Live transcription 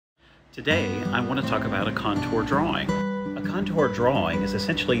Today, I want to talk about a contour drawing. A contour drawing is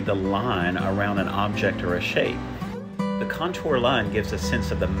essentially the line around an object or a shape. The contour line gives a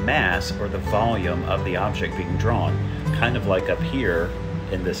sense of the mass or the volume of the object being drawn, kind of like up here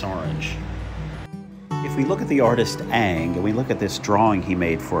in this orange. If we look at the artist Ang and we look at this drawing he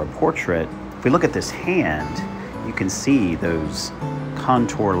made for a portrait, if we look at this hand, you can see those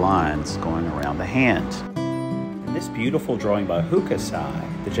contour lines going around the hand. In this beautiful drawing by Hokusai,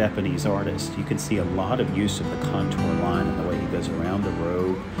 the Japanese artist, you can see a lot of use of the contour line and the way he goes around the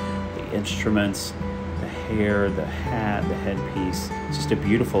robe, the instruments, the hair, the hat, the headpiece. It's just a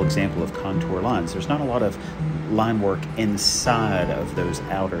beautiful example of contour lines. There's not a lot of line work inside of those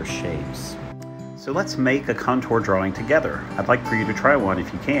outer shapes. So let's make a contour drawing together. I'd like for you to try one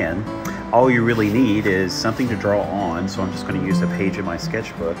if you can. All you really need is something to draw on, so I'm just going to use a page in my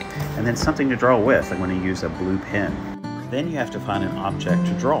sketchbook, and then something to draw with. I'm going to use a blue pen. Then you have to find an object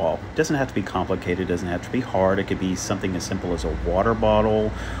to draw. It doesn't have to be complicated, it doesn't have to be hard. It could be something as simple as a water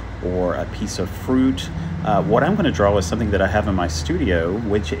bottle or a piece of fruit. What I'm going to draw is something that I have in my studio,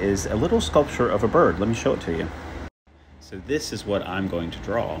 which is a little sculpture of a bird. Let me show it to you. So this is what I'm going to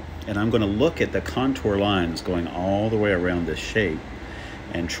draw, and I'm going to look at the contour lines going all the way around this shape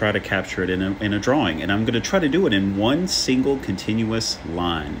and try to capture it in a drawing. And I'm going to try to do it in one single continuous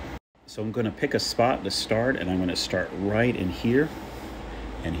line. So I'm going to pick a spot to start, and I'm going to start right in here,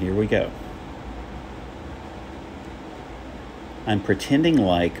 and here we go. I'm pretending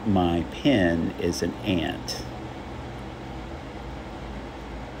like my pen is an ant,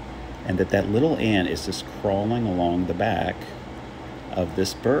 and that little ant is just crawling along the back of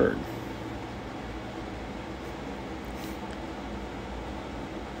this bird.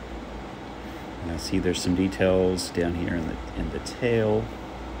 And I see there's some details down here in the tail.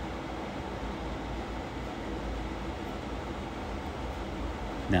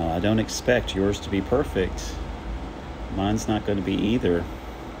 Now, I don't expect yours to be perfect. Mine's not going to be either.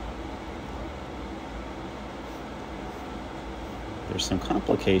 There's some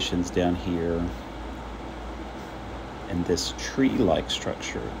complications down here in this tree-like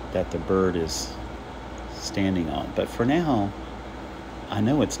structure that the bird is standing on. But for now, I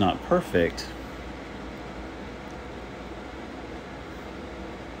know it's not perfect.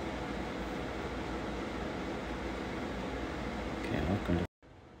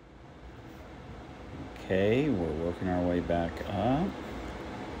 Okay, we're working our way back up.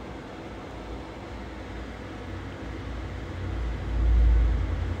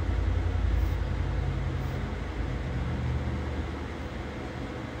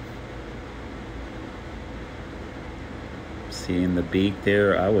 Seeing the beak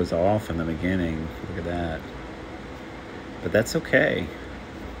there, I was off in the beginning. Look at that. But that's okay.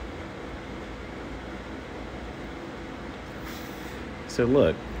 So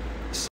look,